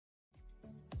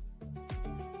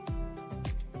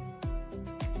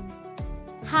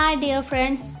Hi dear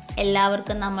friends,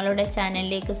 എല്ലാവർക്കും നമ്മളുടെ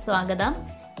ചാനലിലേക്ക് സ്വാഗതം.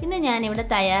 ഇന്ന് ഞാനിവിടെ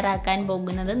തയ്യാറാക്കാൻ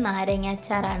പോകുന്നത്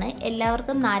നാരങ്ങാച്ചാറാണ്.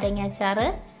 എല്ലാവർക്കും നാരങ്ങാച്ചാർ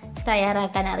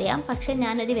തയ്യാറാക്കാൻ അറിയാം, പക്ഷേ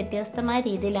ഞാനൊരു വ്യത്യസ്തമായ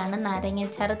രീതിയിലാണ്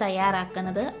നാരങ്ങാച്ചാർ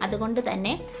തയ്യാറാക്കുന്നത്. അതുകൊണ്ട്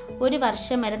തന്നെ ഒരു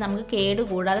വർഷം വരെ നമുക്ക്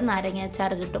കേടുകൂടാതെ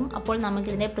നാരങ്ങാച്ചാർ കിട്ടും. അപ്പോൾ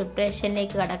നമുക്കിതിൻ്റെ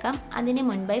പ്രിപ്പറേഷനിലേക്ക് കടക്കാം. അതിന്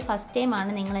മുൻപായി ഫസ്റ്റ്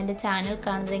ടൈമാണ് നിങ്ങൾ എൻ്റെ ചാനൽ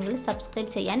കാണുന്നതെങ്കിൽ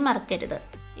സബ്സ്ക്രൈബ് ചെയ്യാൻ മറക്കരുത്.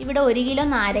 ഇവിടെ 1 കിലോ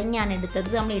നാരങ്ങയാണ് എടുത്തത്.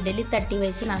 നമ്മൾ ഇഡലി തട്ടി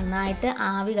വെച്ച് നന്നായിട്ട്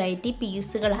ആവി കയറ്റി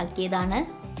പീസുകളാക്കിയതാണ്.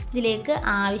 ഇതിലേക്ക്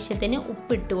ആവശ്യത്തിന്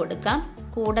ഉപ്പിട്ട് കൊടുക്കാം.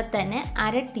 കൂടെ തന്നെ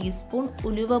 1/2 ടീസ്പൂൺ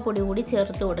ഉലുവപ്പൊടി കൂടി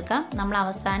ചേർത്ത് കൊടുക്കാം. നമ്മൾ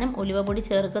അവസാനം ഉലുവപ്പൊടി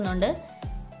ചേർക്കുന്നുണ്ട്.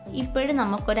 ഇപ്പോഴും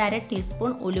നമുക്കൊരു 1/2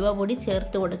 ടീസ്പൂൺ ഉലുവപ്പൊടി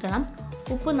ചേർത്ത് കൊടുക്കണം.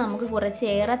 ഉപ്പ് നമുക്ക് കുറച്ച്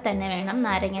ഏറെ തന്നെ വേണം.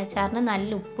 നാരങ്ങാച്ചാറിന്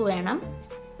നല്ല ഉപ്പ് വേണം.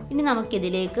 ഇനി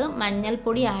നമുക്കിതിലേക്ക്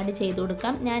മഞ്ഞൾപ്പൊടി ആഡ് ചെയ്ത്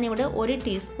കൊടുക്കാം. ഞാനിവിടെ 1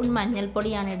 ടീസ്പൂൺ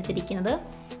മഞ്ഞൾപ്പൊടിയാണ് എടുത്തിരിക്കുന്നത്.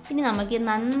 ഇനി നമുക്ക്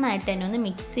നന്നായിട്ട് തന്നെ ഒന്ന്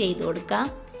മിക്സ് ചെയ്ത് കൊടുക്കാം.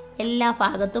 എല്ലാ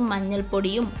ഭാഗത്തും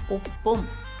മഞ്ഞൾപ്പൊടിയും ഉപ്പും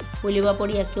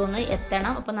ഉലുവപ്പൊടിയൊക്കെ ഒന്ന്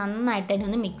എത്തണം. അപ്പോൾ നന്നായിട്ട് തന്നെ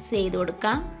ഒന്ന് മിക്സ് ചെയ്ത്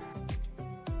കൊടുക്കാം.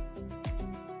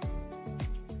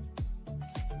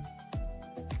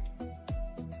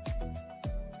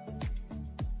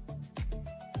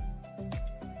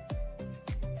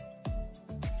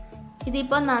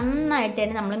 ഇതിപ്പോൾ നന്നായിട്ട്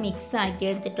തന്നെ നമ്മൾ മിക്സ് ആക്കി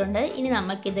എടുത്തിട്ടുണ്ട്. ഇനി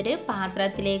നമുക്കിതൊരു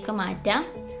പാത്രത്തിലേക്ക് മാറ്റാം.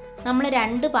 നമ്മൾ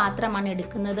 2 പാത്രമാണ്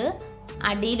എടുക്കുന്നത്.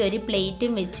 അടിയിലൊരു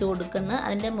പ്ലേറ്റും വെച്ച് കൊടുക്കുന്നു.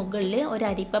 അതിൻ്റെ മുകളിൽ ഒരു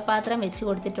അരിപ്പ പാത്രം വെച്ച്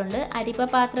കൊടുത്തിട്ടുണ്ട്. അരിപ്പ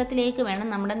പാത്രത്തിലേക്ക് വേണം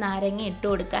നമ്മുടെ നാരങ്ങ ഇട്ട്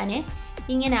കൊടുക്കാൻ.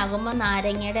 ഇങ്ങനെ ആകുമ്പോൾ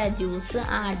നാരങ്ങയുടെ ആ ജ്യൂസ്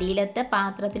ആ അടിയിലത്തെ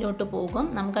പാത്രത്തിലോട്ട് പോകും.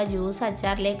 നമുക്ക് ആ ജ്യൂസ്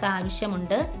അച്ചാറിലേക്ക്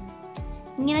ആവശ്യമുണ്ട്.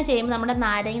 ഇങ്ങനെ ചെയ്യുമ്പോൾ നമ്മുടെ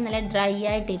നാരങ്ങ നല്ല ഡ്രൈ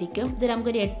ആയിട്ടിരിക്കും. ഇത്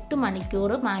നമുക്കൊരു 8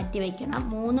 മണിക്കൂർ മാറ്റി വയ്ക്കണം.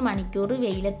 3 മണിക്കൂർ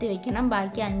വെയിലത്ത് വെക്കണം.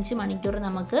 ബാക്കി 5 മണിക്കൂർ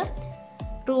നമുക്ക്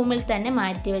റൂമിൽ തന്നെ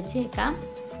മാറ്റി വെച്ചേക്കാം.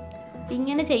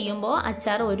 ഇങ്ങനെ ചെയ്യുമ്പോൾ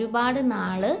അച്ചാർ ഒരുപാട്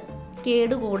നാൾ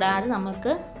കേടുകൂടാതെ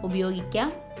നമുക്ക് ഉപയോഗിക്കാം.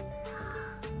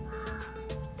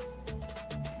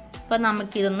 അപ്പോൾ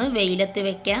നമുക്കിതൊന്ന് വെയിലത്ത്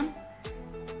വെക്കാം.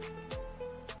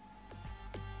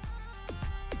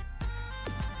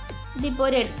 ഇതിപ്പോൾ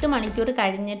ഒരു 8 മണിക്കൂർ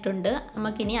കഴിഞ്ഞിട്ടുണ്ട്.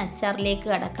 നമുക്കിനി അച്ചാറിലേക്ക്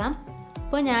കടക്കാം.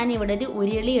 ഇപ്പോൾ ഞാനിവിടെ ഒരു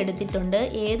ഉരുളി എടുത്തിട്ടുണ്ട്.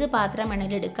 ഏത് പാത്രം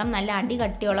വേണമെങ്കിലും എടുക്കാം. നല്ല അടി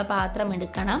കട്ടിയുള്ള പാത്രം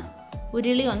എടുക്കണം.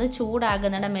 ഉരുളി ഒന്ന്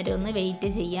ചൂടാകുന്നിടം വരെ ഒന്ന്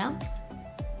വെയിറ്റ് ചെയ്യാം.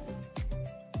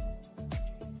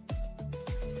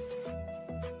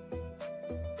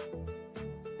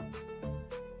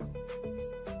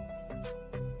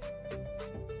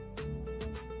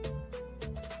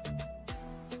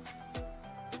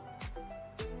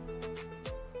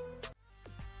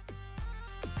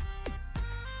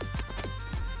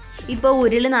 ഇപ്പോൾ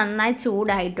ഉരുളി നന്നായി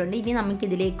ചൂടായിട്ടുണ്ട്. ഇനി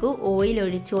നമുക്കിതിലേക്ക് ഓയിൽ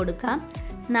ഒഴിച്ചു കൊടുക്കാം.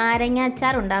 നാരങ്ങ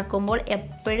അച്ചാർ ഉണ്ടാക്കുമ്പോൾ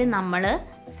എപ്പോഴും നമ്മൾ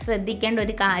ശ്രദ്ധിക്കേണ്ട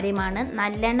ഒരു കാര്യമാണ്,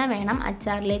 നല്ലെണ്ണ വേണം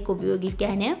അച്ചാറിലേക്ക്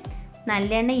ഉപയോഗിക്കാൻ.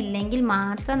 നല്ലെണ്ണ ഇല്ലെങ്കിൽ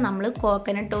മാത്രം നമ്മൾ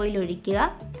കോക്കനട്ട് ഓയിൽ ഒഴിക്കുക.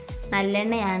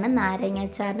 നല്ലെണ്ണയാണ് നാരങ്ങ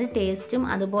അച്ചാറിൻ്റെ ടേസ്റ്റും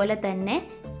അതുപോലെ തന്നെ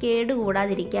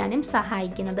കേടുകൂടാതിരിക്കാനും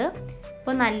സഹായിക്കുന്നത്.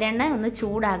 ഇപ്പോൾ നല്ലെണ്ണ ഒന്ന്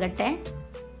ചൂടാകട്ടെ.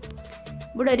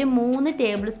 ഇവിടെ ഒരു 3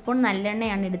 ടേബിൾ സ്പൂൺ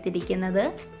നല്ലെണ്ണയാണ് എടുത്തിരിക്കുന്നത്.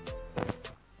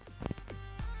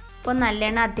 ഇപ്പോൾ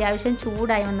നല്ലെണ്ണ അത്യാവശ്യം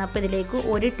ചൂടായി വന്നപ്പോൾ ഇതിലേക്ക്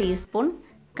 1 ടീസ്പൂൺ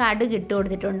കടുക് ഇട്ട്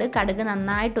കൊടുത്തിട്ടുണ്ട്. കടുക്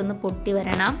നന്നായിട്ടൊന്ന് പൊട്ടി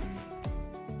വരണം.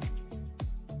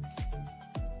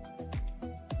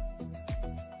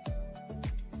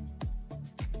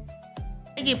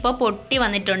 ഇപ്പോൾ പൊട്ടി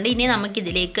വന്നിട്ടുണ്ട്. ഇനി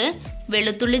നമുക്കിതിലേക്ക്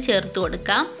വെളുത്തുള്ളി ചേർത്ത്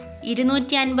കൊടുക്കാം.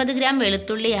 250 ഗ്രാം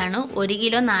വെളുത്തുള്ളിയാണ് 1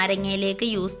 കിലോ നാരങ്ങയിലേക്ക്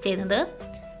യൂസ് ചെയ്യുന്നത്.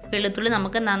 വെളുത്തുള്ളി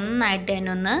നമുക്ക് നന്നായിട്ട്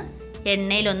തന്നെ ഒന്ന്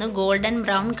എണ്ണയിലൊന്ന് ഗോൾഡൻ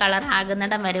ബ്രൗൺ കളർ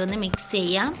ആകുന്നിടം വരെ ഒന്ന് മിക്സ്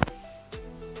ചെയ്യാം.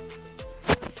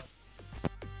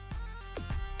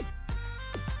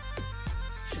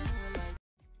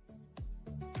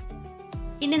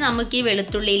 ഇനി നമുക്ക് ഈ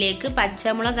വെളുത്തുള്ളിയിലേക്ക്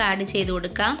പച്ചമുളക് ആഡ് ചെയ്ത്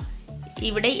കൊടുക്കാം.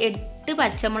 ഇവിടെ 8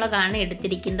 പച്ചമുളകാണ്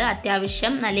എടുത്തിരിക്കുന്നത്.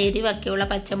 അത്യാവശ്യം നല്ല എരിവൊക്കെയുള്ള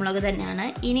പച്ചമുളക് തന്നെയാണ്.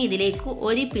 ഇനി ഇതിലേക്ക്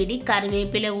 1 പിടി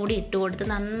കറിവേപ്പില കൂടി ഇട്ട് കൊടുത്ത്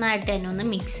നന്നായിട്ട് തന്നെ ഒന്ന്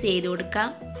മിക്സ് ചെയ്ത്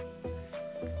കൊടുക്കാം.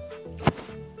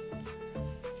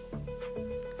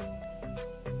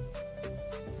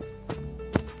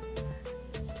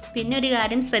 പിന്നെ ഒരു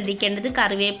കാര്യം ശ്രദ്ധിക്കേണ്ടത്,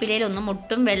 കറിവേപ്പിലയിൽ ഒന്നും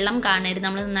ഒട്ടും വെള്ളം കാണരുത്.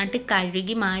 നമ്മൾ നന്നായിട്ട്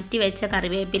കഴുകി മാറ്റി വെച്ച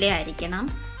കറിവേപ്പില ആയിരിക്കണം.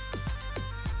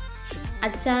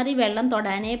 അച്ചാറി വെള്ളം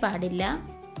തൊടാനേ പാടില്ല.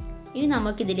 ഇനി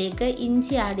നമുക്കിതിലേക്ക്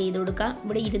ഇഞ്ചി ആഡ് ചെയ്ത് കൊടുക്കാം.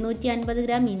 ഇവിടെ 250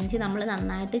 ഗ്രാം ഇഞ്ചി നമ്മൾ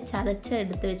നന്നായിട്ട്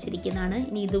ചതച്ചെടുത്ത് വെച്ചിരിക്കുന്നതാണ്.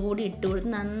 ഇനി ഇതുകൂടി ഇട്ട്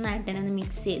കൊടുത്ത് നന്നായിട്ട് തന്നെ ഒന്ന്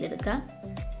മിക്സ് ചെയ്തെടുക്കാം.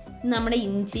 നമ്മുടെ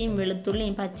ഇഞ്ചിയും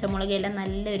വെളുത്തുള്ളിയും പച്ചമുളകും എല്ലാം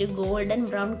നല്ലൊരു ഗോൾഡൻ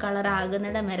ബ്രൗൺ കളർ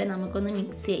ആകുന്നിടം വരെ നമുക്കൊന്ന്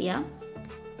മിക്സ് ചെയ്യാം.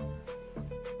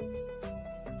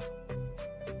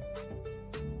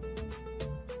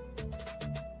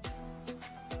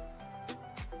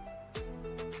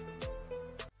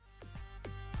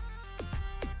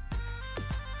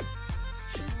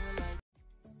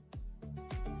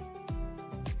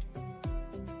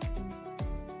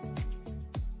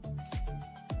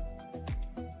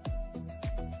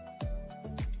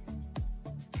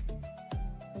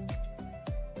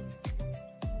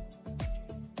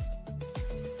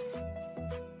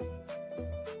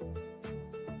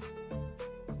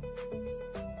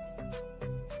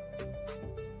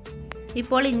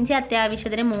 ഇപ്പോൾ ഇഞ്ചി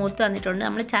അത്യാവശ്യത്തിന് മൂത്ത് വന്നിട്ടുണ്ട്.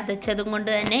 നമ്മൾ ചതച്ചതും കൊണ്ട്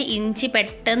തന്നെ ഇഞ്ചി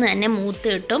പെട്ടെന്ന് തന്നെ മൂത്ത്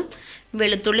കിട്ടും.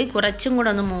 വെളുത്തുള്ളി കുറച്ചും കൂടെ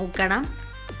ഒന്ന് മൂക്കണം.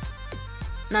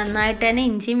 നന്നായിട്ട് തന്നെ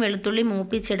ഇഞ്ചിയും വെളുത്തുള്ളി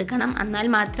മൂപ്പിച്ചെടുക്കണം. എന്നാൽ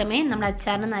മാത്രമേ നമ്മുടെ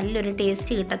അച്ചാറിന് നല്ലൊരു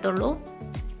ടേസ്റ്റ് കിട്ടത്തുള്ളൂ.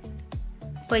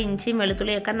 ഇപ്പോൾ ഇഞ്ചിയും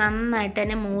വെളുത്തുള്ളിയൊക്കെ നന്നായിട്ട്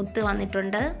തന്നെ മൂത്ത്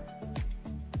വന്നിട്ടുണ്ട്.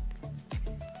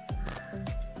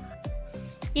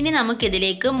 ഇനി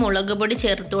നമുക്കിതിലേക്ക് മുളക് പൊടി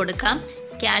ചേർത്ത് കൊടുക്കാം.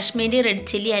 കാശ്മീരി റെഡ്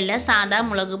ചില്ലി അല്ല, സാധാ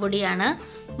മുളക് പൊടിയാണ്.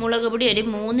 മുളക് പൊടി ഒരു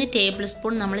 3 ടേബിൾ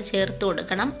സ്പൂൺ നമ്മൾ ചേർത്ത്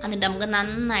കൊടുക്കണം. എന്നിട്ട് നമുക്ക്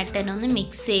നന്നായിട്ട് തന്നെ ഒന്ന്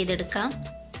മിക്സ് ചെയ്തെടുക്കാം.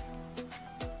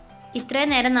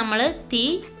 ഇത്രയും നേരം നമ്മൾ തീ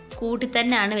കൂട്ടി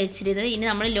തന്നെയാണ് വെച്ചിരുന്നത്. ഇനി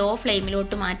നമ്മൾ ലോ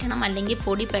ഫ്ലെയിമിലോട്ട് മാറ്റണം, അല്ലെങ്കിൽ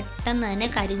പൊടി പെട്ടെന്ന് തന്നെ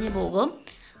കരിഞ്ഞു പോകും.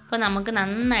 അപ്പോൾ നമുക്ക്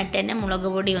നന്നായിട്ട് തന്നെ മുളക്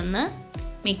പൊടി ഒന്ന്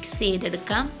മിക്സ്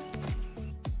ചെയ്തെടുക്കാം.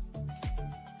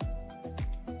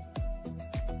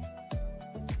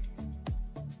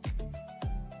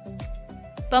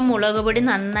 ഇപ്പം മുളക് പൊടി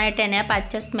നന്നായിട്ട് തന്നെ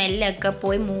പച്ച സ്മെല്ലൊക്കെ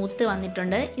പോയി മൂത്ത്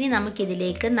വന്നിട്ടുണ്ട്. ഇനി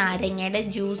നമുക്കിതിലേക്ക് നാരങ്ങയുടെ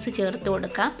ജ്യൂസ് ചേർത്ത്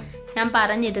കൊടുക്കാം. ഞാൻ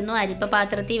പറഞ്ഞിരുന്നു അരിപ്പ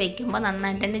പാത്രത്തിൽ വെക്കുമ്പോൾ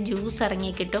നന്നായിട്ട് തന്നെ ജ്യൂസ്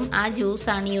ഇറങ്ങി കിട്ടും. ആ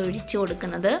ജ്യൂസാണ് ഈ ഒഴിച്ചു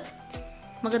കൊടുക്കുന്നത്.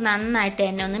 നമുക്ക് നന്നായിട്ട്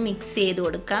തന്നെ ഒന്ന് മിക്സ് ചെയ്ത്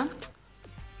കൊടുക്കാം.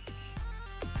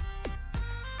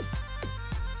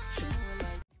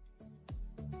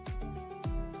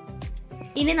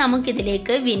 ഇനി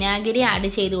നമുക്കിതിലേക്ക് വിനാഗിരി ആഡ്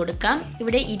ചെയ്ത് കൊടുക്കാം.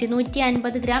 ഇവിടെ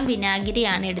 250 ഗ്രാം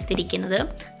വിനാഗിരിയാണ് എടുത്തിരിക്കുന്നത്.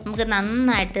 നമുക്ക്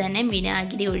നന്നായിട്ട് തന്നെ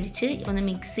വിനാഗിരി ഒഴിച്ച് ഒന്ന്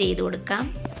മിക്സ് ചെയ്ത് കൊടുക്കാം.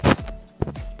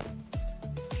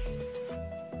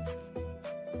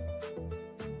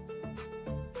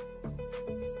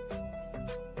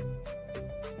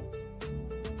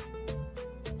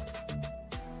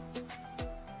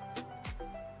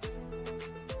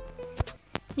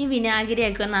 ഇനി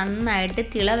വിനാഗിരിയൊക്കെ നന്നായിട്ട്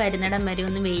തിള വരുന്നിടം വരെ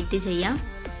ഒന്ന് വെയിറ്റ് ചെയ്യാം.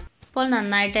 ഇപ്പോൾ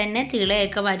നന്നായിട്ട് തന്നെ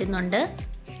തിളയൊക്കെ വരുന്നുണ്ട്.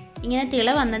 ഇങ്ങനെ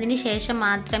തിള വന്നതിന് ശേഷം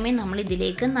മാത്രമേ നമ്മൾ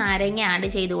ഇതിലേക്ക് നാരങ്ങ ആഡ്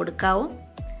ചെയ്ത് കൊടുക്കാവൂ.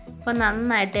 അപ്പോൾ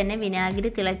നന്നായിട്ട് തന്നെ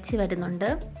വിനാഗിരി തിളച്ച് വരുന്നുണ്ട്.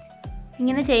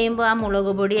 ഇങ്ങനെ ചെയ്യുമ്പോൾ ആ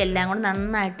മുളക് പൊടി എല്ലാം കൂടെ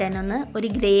നന്നായിട്ട് തന്നെ ഒന്ന് ഒരു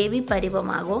ഗ്രേവി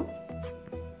പരുവമാകും.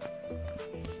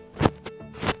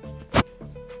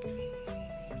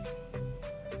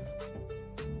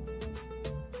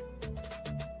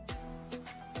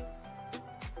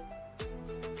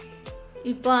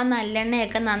 ഇപ്പോൾ ആ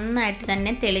നല്ലെണ്ണയൊക്കെ നന്നായിട്ട്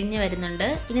തന്നെ തെളിഞ്ഞ് വരുന്നുണ്ട്.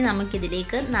 ഇനി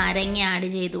നമുക്കിതിലേക്ക് നാരങ്ങ ആഡ്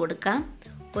ചെയ്ത് കൊടുക്കാം.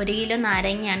 1 കിലോ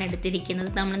നാരങ്ങയാണ് എടുത്തിരിക്കുന്നത്.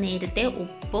 നമ്മൾ നേരത്തെ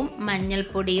ഉപ്പും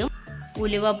മഞ്ഞൾപ്പൊടിയും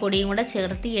ഉലുവപ്പൊടിയും കൂടെ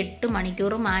ചേർത്ത് 8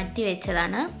 മണിക്കൂർ മാറ്റി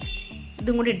വെച്ചതാണ്.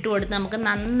 ഇതും കൂടി ഇട്ട് കൊടുത്ത് നമുക്ക്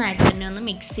നന്നായിട്ട് തന്നെ ഒന്ന്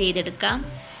മിക്സ് ചെയ്തെടുക്കാം.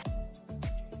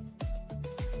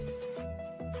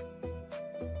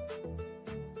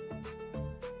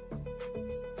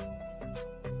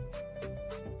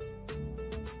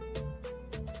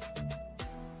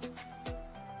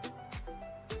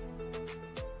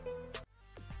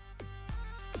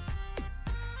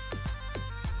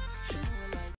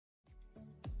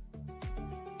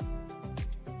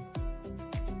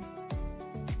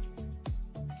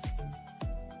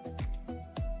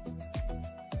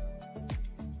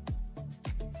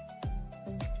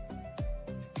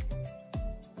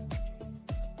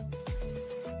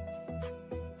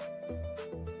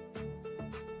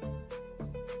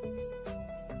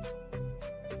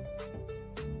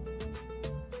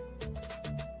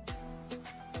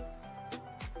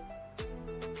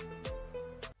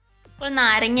 ഇപ്പോൾ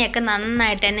നാരങ്ങയൊക്കെ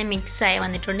നന്നായിട്ട് തന്നെ മിക്സായി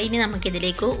വന്നിട്ടുണ്ട്. ഇനി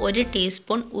നമുക്കിതിലേക്ക് 1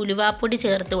 ടീസ്പൂൺ ഉലുവാപ്പൊടി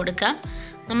ചേർത്ത് കൊടുക്കാം.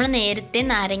 നമ്മൾ നേരത്തെ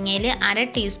നാരങ്ങയിൽ 1/2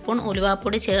 ടീസ്പൂൺ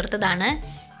ഉലുവാപ്പൊടി ചേർത്തതാണ്.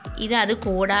 അത്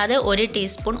കൂടാതെ 1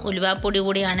 ടീസ്പൂൺ ഉലുവാപ്പൊടി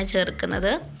കൂടിയാണ്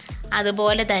ചേർക്കുന്നത്.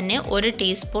 അതുപോലെ തന്നെ 1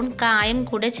 ടീസ്പൂൺ കായം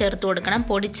കൂടെ ചേർത്ത് കൊടുക്കണം.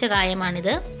 പൊടിച്ച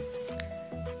കായമാണിത്.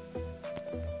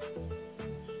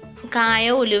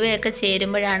 കായോ ഉലുവയൊക്കെ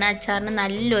ചേരുമ്പോഴാണ് അച്ചാറിന്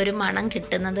നല്ലൊരു മണം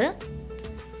കിട്ടുന്നത്.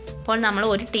 അപ്പോൾ നമ്മൾ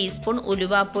 1 ടീസ്പൂൺ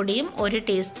ഉലുവാപ്പൊടിയും 1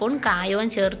 ടീസ്പൂൺ കായവും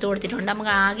ചേർത്ത് കൊടുത്തിട്ടുണ്ട്.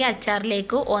 നമുക്ക് ആകെ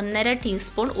അച്ചാറിലേക്ക് 1.5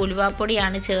 ടീസ്പൂൺ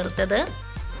ഉലുവാപ്പൊടിയാണ് ചേർത്തത്.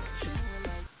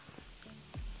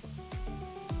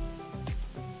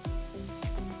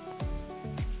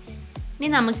 ഇനി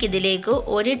നമുക്കിതിലേക്ക്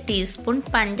 1 ടീസ്പൂൺ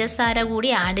പഞ്ചസാര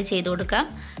കൂടി ആഡ് ചെയ്ത് കൊടുക്കാം.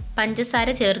 പഞ്ചസാര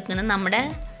ചേർക്കുന്നത് നമ്മുടെ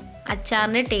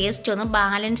അച്ചാറിൻ്റെ ടേസ്റ്റ് ഒന്ന്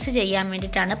ബാലൻസ് ചെയ്യാൻ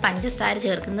വേണ്ടിയിട്ടാണ് പഞ്ചസാര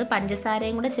ചേർക്കുന്നത്.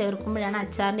 പഞ്ചസാരയും കൂടെ ചേർക്കുമ്പോഴാണ്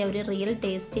അച്ചാറിൻ്റെ ഒരു റിയൽ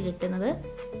ടേസ്റ്റ് കിട്ടുന്നത്.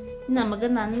 നമുക്ക്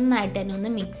നന്നായിട്ട് തന്നെ ഒന്ന്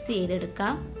മിക്സ്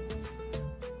ചെയ്തെടുക്കാം.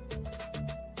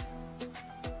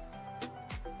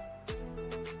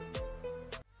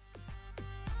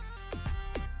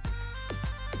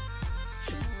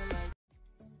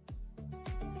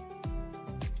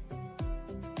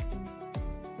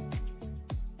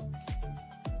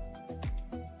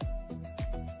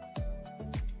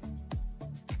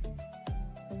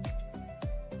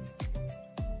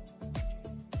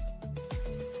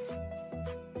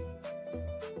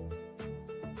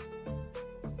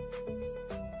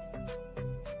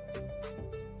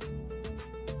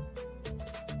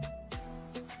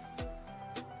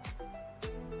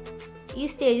 ഈ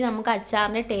സ്റ്റേജിൽ നമുക്ക്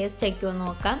അച്ചാറിൻ്റെ ടേസ്റ്റ് ഒക്കെ ഒന്ന്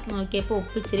നോക്കാം. നോക്കിയപ്പോൾ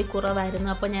ഉപ്പ് ഇച്ചിരി കുറവായിരുന്നു.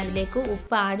 അപ്പോൾ ഞാൻ അതിലേക്ക്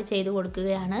ഉപ്പ് ആഡ് ചെയ്ത്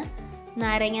കൊടുക്കുകയാണ്.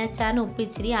 നാരങ്ങ അച്ചാറിന് ഉപ്പ്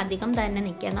ഇച്ചിരി അധികം തന്നെ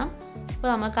നിൽക്കണം. അപ്പോൾ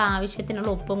നമുക്ക് ആവശ്യത്തിനുള്ള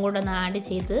ഉപ്പും കൂടെ ഒന്ന് ആഡ്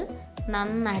ചെയ്ത്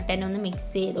നന്നായിട്ട് തന്നെ ഒന്ന്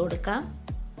മിക്സ് ചെയ്ത് കൊടുക്കാം.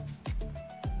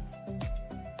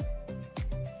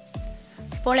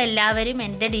 അപ്പോൾ എല്ലാവരും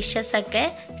എൻ്റെ ഡിഷസൊക്കെ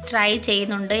ട്രൈ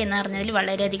ചെയ്യുന്നുണ്ട് എന്നറിഞ്ഞതിൽ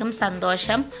വളരെയധികം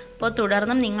സന്തോഷം. അപ്പോൾ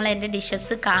തുടർന്നും നിങ്ങൾ എൻ്റെ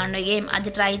ഡിഷസ് കാണുകയും അത്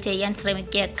ട്രൈ ചെയ്യാൻ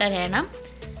ശ്രമിക്കുകയൊക്കെ വേണം.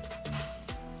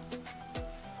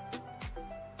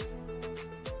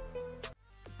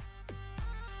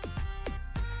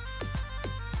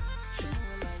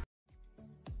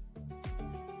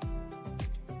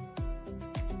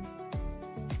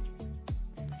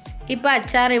 ഇപ്പോൾ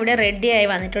അച്ചാർ ഇവിടെ റെഡിയായി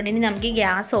വന്നിട്ടുണ്ട്. ഇനി നമുക്ക്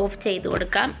ഗ്യാസ് ഓഫ് ചെയ്ത്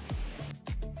കൊടുക്കാം.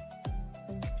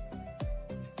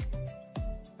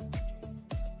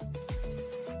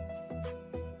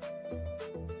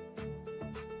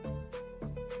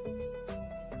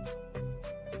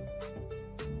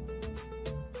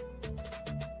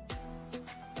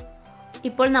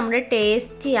 ഇപ്പോൾ നമ്മുടെ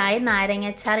ടേസ്റ്റിയായ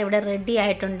നാരങ്ങാച്ചാർ ഇവിടെ റെഡി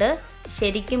ആയിട്ടുണ്ട്.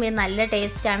 ശരിക്കും ഇത് നല്ല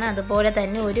ടേസ്റ്റാണ്. അതുപോലെ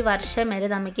തന്നെ 1 വർഷം വരെ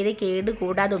നമുക്കിത്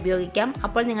കേടുകൂടാതെ ഉപയോഗിക്കാം.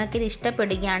 അപ്പോൾ നിങ്ങൾക്കിത്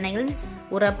ഇഷ്ടപ്പെടുകയാണെങ്കിൽ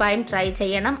ഉറപ്പായും ട്രൈ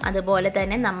ചെയ്യണം. അതുപോലെ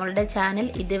തന്നെ നമ്മളുടെ ചാനൽ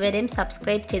ഇതുവരെയും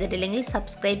സബ്സ്ക്രൈബ് ചെയ്തിട്ടില്ലെങ്കിൽ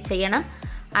സബ്സ്ക്രൈബ് ചെയ്യണം.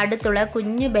 അടുത്തുള്ള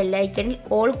കുഞ്ഞു ബെല്ലൈക്കണിൽ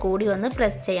ഓൾ കൂടി ഒന്ന്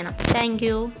പ്രസ് ചെയ്യണം. താങ്ക്